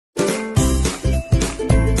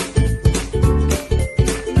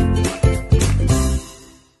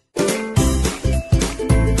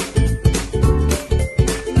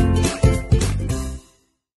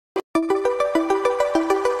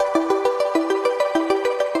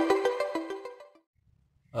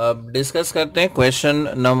अब डिस्कस करते हैं question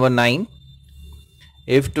number 9.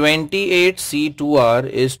 If 28C2R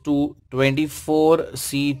is to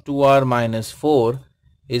 24C2R minus 4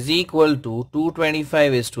 is equal to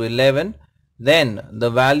 225 is to 11, then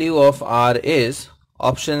the value of R is,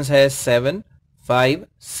 options है 7, 5,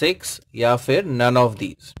 6 या फिर none of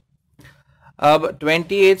these. अब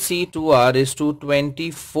 28C2R is to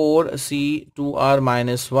 24C2R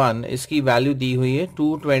minus 1 इसकी value दी हुई है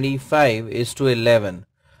 225 is to 11.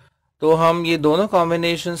 तो हम ये दोनों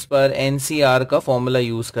कॉम्बिनेशंस पर NCR का फॉर्मूला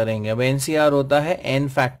यूज करेंगे. अब NCR होता है n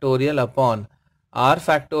factorial upon r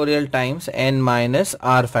factorial times n minus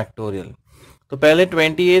r factorial. तो पहले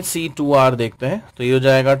 28C2R देखते हैं. तो ये हो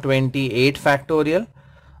जाएगा 28 factorial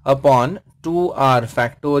upon 2r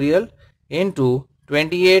factorial into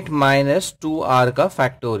 28 minus 2r का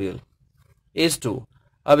फैक्टोरियल इज टू.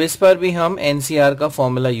 अब इस पर भी हम NCR का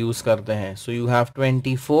फॉर्मूला यूज करते हैं. सो यू हैव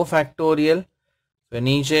 24 फैक्टोरियल, फिर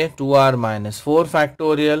नीचे 2r minus 4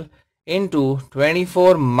 factorial into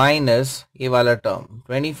 24 minus ये वाला term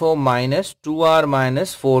 24 minus 2r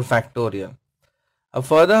minus 4 factorial. अब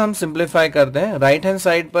फर्दर हम सिंप्लीफाई करते हैं. राइट हैंड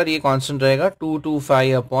साइड पर ये कांस्टेंट रहेगा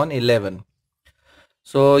 225 अपॉन 11.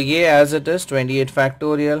 सो ये एज इट इज 28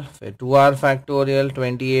 फैक्टोरियल, फिर 2r factorial,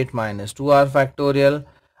 28 minus 2r factorial.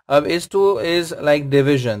 अब इस 2 इज लाइक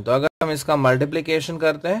डिविजन, तो अगर हम इसका मल्टीप्लिकेशन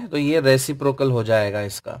करते हैं तो ये रेसिप्रोकल हो जाएगा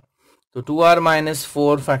इसका. तो 2r माइनस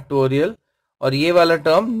 4 फैक्टोरियल और ये वाला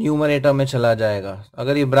टर्म न्यूमरेटर में चला जाएगा.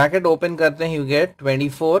 अगर ये ब्रैकेट ओपन करते हैं you get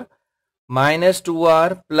 24 minus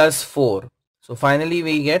 2r plus 4. So finally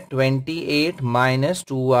we get 28 minus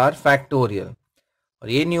 2r factorial और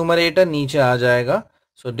ये न्यूमरेटर नीचे आ जाएगा.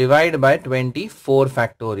 So divide by 24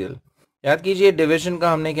 factorial. याद कीजिए डिवीजन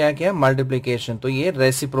का हमने क्या किया, मल्टीप्लिकेशन, तो ये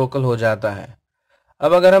रेसिप्रोकल हो जाता है.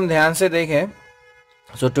 अब अगर हम ध्यान से देखें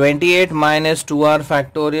सो 28 minus 2r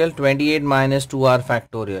factorial, 28 minus 2r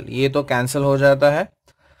factorial ये तो कैंसिल हो जाता है.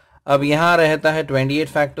 अब यहाँ रहता है 28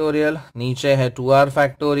 फैक्टोरियल, नीचे है 2r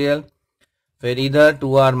फैक्टोरियल, फिर इधर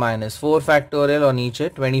 2r माइनस 4 फैक्टोरियल और नीचे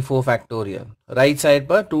 24 फैक्टोरियल. राइट साइड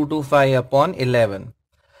पर 225 अपॉन 11.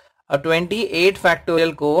 अब 28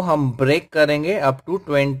 फैक्टोरियल को हम ब्रेक करेंगे अप टू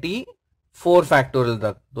 24 फैक्टोरियल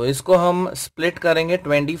तक, तो इसको हम स्प्लिट करेंगे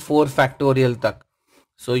 24 फैक्टोरियल तक.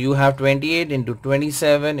 So you have 28 into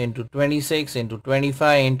 27 into 26 into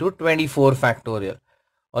 25 into 24 factorial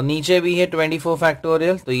और नीचे भी है 24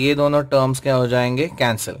 फैक्टोरियल, तो ये दोनों टर्म्स क्या हो जाएंगे,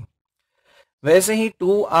 कैंसिल. वैसे ही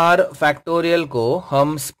 2r फैक्टोरियल को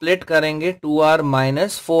हम स्प्लिट करेंगे 2r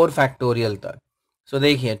माइनस 4 फैक्टोरियल तक. सो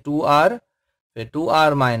देखिए 2r, फिर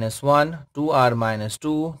 2r minus 1, 2r minus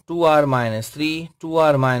 2, 2r minus 3,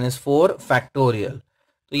 2r minus 4 factorial.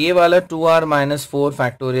 तो ये वाला 2r माइनस 4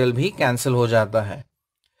 फैक्टोरियल भी कैंसिल हो जाता है.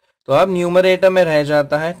 तो अब न्यूमरेटर में रह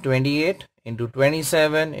जाता है 28 इंटू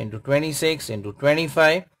 27 इंटू 26 इंटू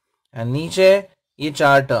 25 एंड नीचे ये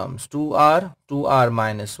चार terms 2r, 2r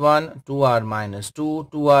minus 1, 2r minus 2,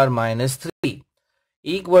 2r minus 3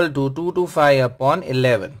 equal to 225 upon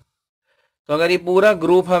 11. तो अगर ये पूरा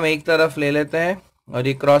ग्रुप हम एक तरफ ले लेते हैं और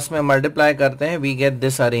ये क्रॉस में मल्टीप्लाई करते हैं we get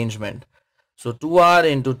this arrangement. So 2r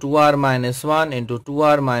into 2r minus 1 into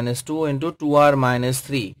 2r minus 2 into 2r minus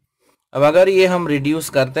 3. अब अगर ये हम रिड्यूस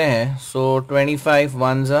करते हैं सो 25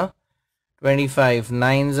 1 जा, 25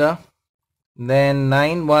 9 जा, देन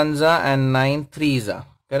 9 1 जा एंड 9 3 जा,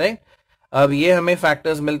 करेक्ट. अब ये हमें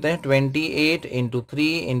फैक्टर्स मिलते हैं 28 इंटू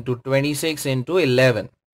 3 इंटू 26 इंटू 11.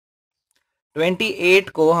 28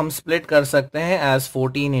 को हम स्प्लिट कर सकते हैं एज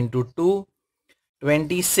 14 इंटू 2,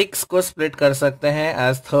 26 को स्प्लिट कर सकते हैं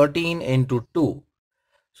as 13 into 2.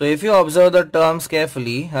 So if you observe the terms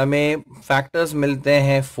carefully, हमें फैक्टर्स मिलते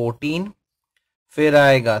हैं 14, फिर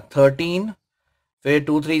आएगा 13, फिर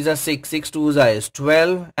 2 3 जा 6, 6 2 जा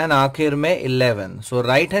 12 एंड आखिर में 11. सो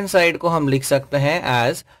राइट हैंड साइड को हम लिख सकते हैं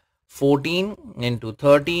एज 14 इंटू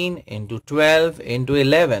 13 इंटू 12 इंटू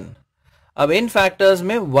 11. अब इन फैक्टर्स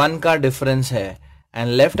में 1 का डिफरेंस है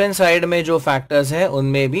एंड लेफ्ट हैंड साइड में जो फैक्टर्स है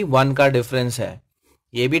उनमें भी 1 का डिफरेंस है.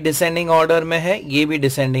 ये भी डिसेंडिंग ऑर्डर में है, ये भी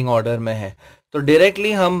डिसेंडिंग ऑर्डर में है. तो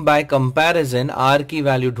डायरेक्टली हम बाय कंपैरिजन r की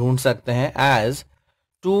वैल्यू ढूंढ सकते हैं as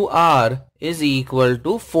 2r is equal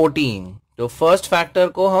to 14. तो फर्स्ट फैक्टर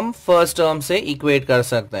को हम फर्स्ट टर्म से इक्वेट कर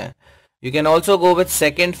सकते हैं. You can also go with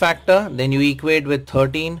second factor, then you equate with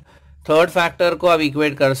 13. Third factor को आप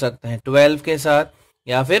इक्वेट कर सकते हैं 12 के साथ,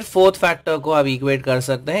 या फिर फोर्थ फैक्टर को आप इक्वेट कर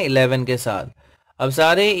सकते हैं 11 के साथ. अब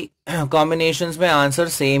सारे कॉम्बिनेशंस में आंसर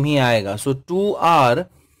सेम ही आएगा. सो 2r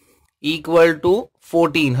इक्वल टू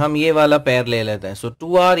 14, हम ये वाला पेयर ले लेते हैं. सो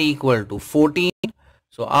 2r equal to 14,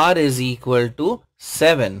 so r is equal to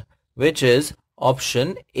 7 which is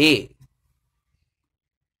option A.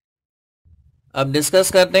 अब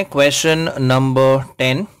डिस्कस करते हैं question number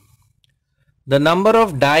 10. The number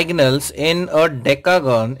of diagonals in a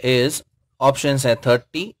decagon is options है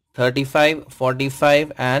 30, 35,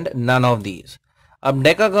 45 एंड नन ऑफ दीज. अब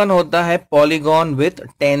डेकागन होता है पॉलीगॉन विथ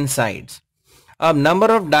 10 साइड्स. अब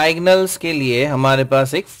number of diagonals के लिए हमारे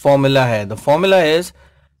पास एक फॉर्मूला है. The formula is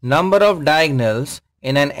number of diagonals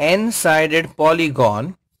in an n sided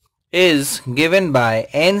polygon is given by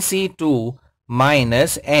nc2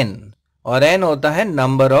 minus n, और n होता है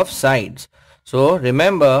number of sides. So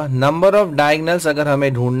remember, number of diagonals अगर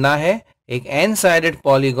हमें ढूंढना है एक n साइडेड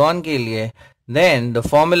पॉलीगॉन के लिए, then the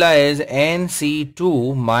formula is nc2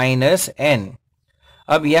 minus n.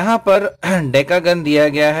 अब यहां पर डेकागन दिया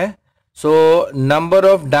गया है. So number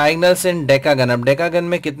of diagonals in decagon, अब डेकागन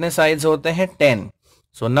में कितने साइड्स होते हैं 10.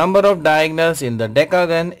 So number of diagonals in the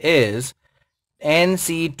decagon is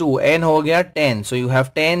nc2, n हो गया 10, so you have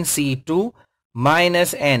 10c2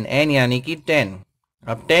 minus n यानी कि 10.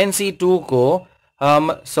 अब 10c2 को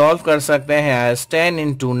हम सॉल्व कर सकते हैं एज 10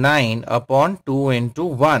 इंटू 9 अपॉन 2 इंटू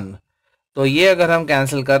 1. तो ये अगर हम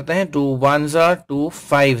कैंसिल करते हैं 2 1s are 2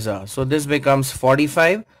 5s are, so this becomes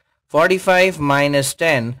 45 minus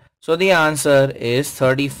 10, so the answer is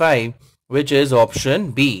 35, which is option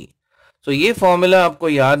B. So ये फॉर्मूला आपको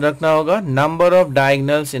याद रखना होगा. Number of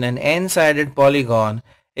diagonals in an n sided polygon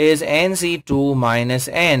is nc2 minus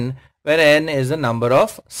n, where n is the number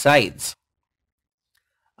of sides.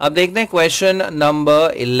 अब देखते हैं question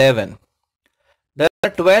number 11. There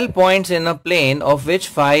are 12 points in a plane of which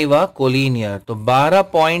 5 are collinear. तो 12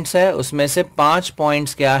 points है, उसमें से 5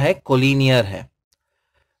 points क्या है, collinear है.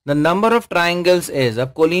 The number of triangles is,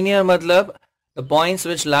 अब कोलिनियर मतलब the points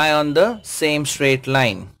which lie on the same straight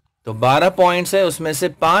line. तो 12 पॉइंट्स है, उसमें से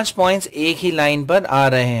 5 पॉइंट्स एक ही लाइन पर आ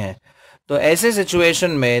रहे हैं. तो ऐसे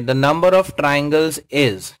सिचुएशन में the number of triangles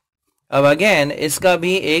is, अब अगेन इसका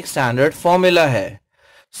भी एक स्टैंडर्ड फॉर्मूला है.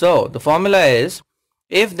 So the formula is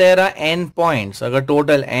if there are n points, अगर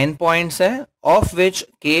टोटल n पॉइंट्स है of which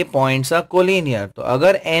k points are collinear, तो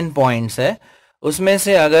अगर n पॉइंट्स है उसमें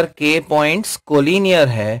से अगर k पॉइंट्स कोलिनियर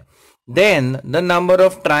है, then the number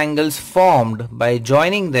of triangles formed by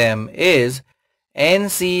joining them is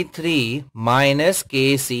nc3 minus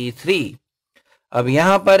kc3. अब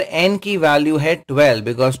यहां पर n की वैल्यू है 12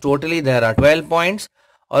 because totally there are 12 points,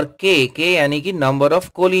 और k यानी कि नंबर ऑफ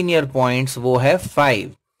कोलिनियर पॉइंट्स वो है 5.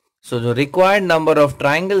 सो जो रिक्वायर्ड नंबर ऑफ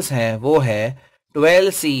ट्राइंगल्स हैं वो है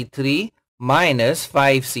 12c3 माइनस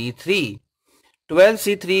 5c3.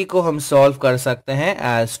 12c3 को हम सॉल्व कर सकते हैं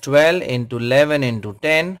as 12 into 11 into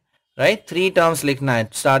 10, right. 3 terms लिखना है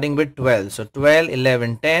स्टार्टिंग विद 12. सो 12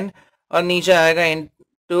 11 10, और नीचे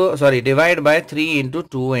आएगा डिवाइड बाय 3 इंटू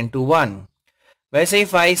 2 इंटू 1. वैसे ही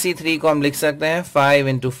 5c3 को हम लिख सकते हैं 5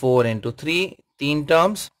 इंटू 4 इंटू 3, 3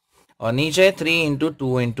 टर्म्स, और नीचे 3 into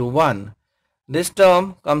 2 into 1. This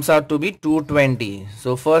term comes out to be 220.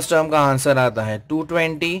 So first term का आंसर आता है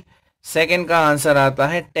 220, सेकेंड का आंसर आता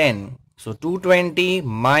है 10. सो 220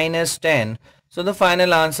 minus 10, so the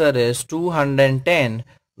final answer is 210,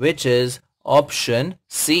 which is option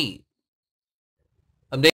C.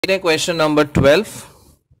 अब देखते हैं question number 12.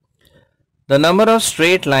 The number of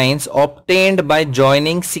straight lines obtained by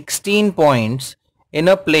joining 16 points in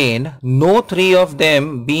a plane, no 3 of them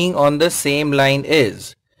being on the same line is.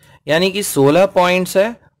 यानी कि 16 points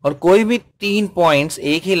है और कोई भी 3 points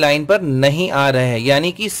एक ही लाइन पर नहीं आ रहे हैं,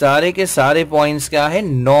 यानी कि सारे के सारे पॉइंट्स क्या है,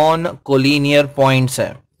 नॉन कोलिनियर पॉइंट्स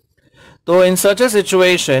है. तो इन सच अ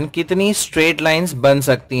सिचुएशन कितनी स्ट्रेट लाइंस बन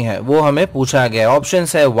सकती हैं वो हमें पूछा गया.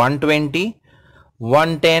 ऑप्शंस है 120,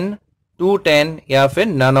 110, 210 या फिर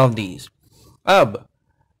नन ऑफ दीज. अब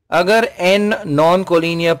अगर n नॉन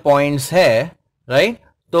कोलिनियर पॉइंट्स है, राइट,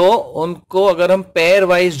 तो उनको अगर हम पेयर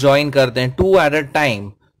वाइज ज्वाइन करते हैं 2 एट अ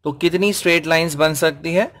टाइम, तो कितनी स्ट्रेट लाइंस बन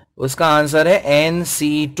सकती है, उसका आंसर है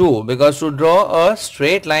nc2, because to draw a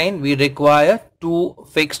straight line we require 2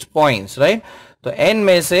 fixed points, right. तो n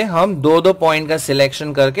में से हम 2 पॉइंट का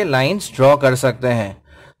सिलेक्शन करके लाइंस ड्रॉ कर सकते हैं.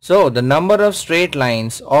 So the number of straight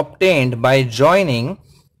lines obtained by joining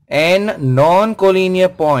n non-collinear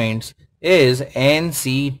points is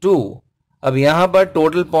nc2. अब यहां पर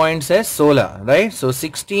टोटल पॉइंट्स है 16, right. So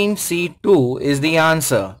 16c2 is the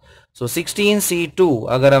answer. So 16c2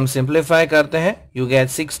 अगर हम सिंप्लीफाई करते हैं you get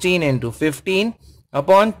 16 into 15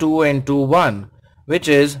 upon 2 into 1, which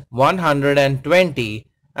is 120,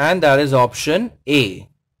 and that is option A.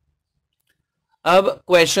 अब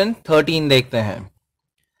question 13 देखते हैं.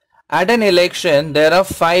 At an election, there are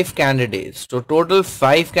 5 candidates. तो total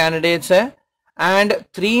 5 candidates है and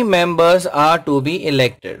 3 members are to be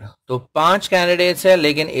elected. तो 5 candidates है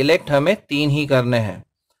लेकिन elect हमें 3 ही करने हैं.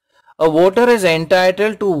 A voter is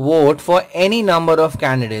entitled to vote for any number of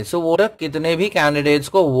candidates. So voter कितने भी कैंडिडेट्स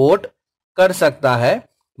को वोट कर सकता है,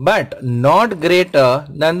 but not greater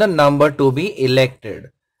than the number to be elected.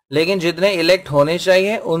 लेकिन जितने इलेक्ट होने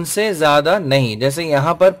चाहिए उनसे ज्यादा नहीं. जैसे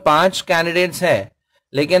यहां पर 5 कैंडिडेट्स है,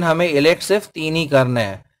 लेकिन हमें इलेक्ट सिर्फ 3 ही करना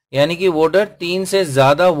है, यानी कि वोटर 3 से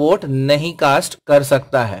ज्यादा वोट नहीं कास्ट कर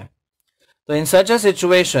सकता है. So in such a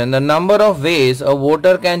situation, the number of ways a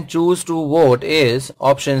voter can choose to vote is,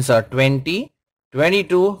 options are 20,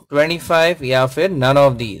 22, 25 या फिर none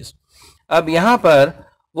of these. अब यहाँ पर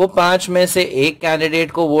वो 5 में से एक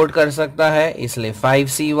कैंडिडेट को वोट कर सकता है, इसलिए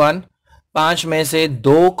 5C1. 5 में से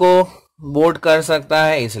 2 को वोट कर सकता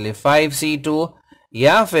है, इसलिए 5C2.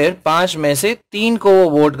 या फिर 5 में से 3 को वो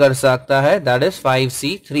वोट कर सकता है, that is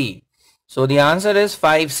 5C3. So the answer is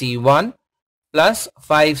 5C1 plus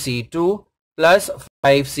 5C2 plus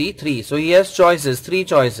 5C3. So he has choices, 3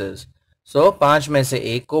 choices. So 5 में से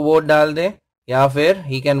एक को वोट डाल दे, या फिर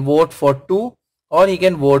he can vote for 2 or he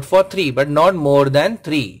can vote for 3 but not more than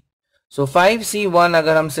 3. So 5C1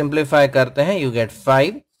 अगर हम simplify करते हैं, you get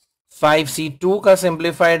 5. 5C2 का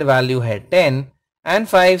सिंप्लीफाइड वैल्यू है 10 एंड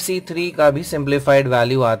 5C3 का भी सिंप्लीफाइड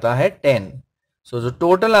वैल्यू आता है 10. So जो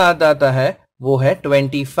टोटल आता है वो है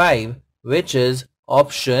 25, which is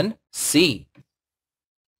option C.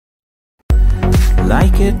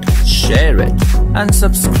 Like it, share it, and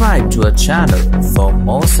subscribe to our channel for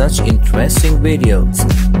more such interesting videos.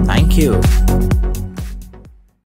 Thank you.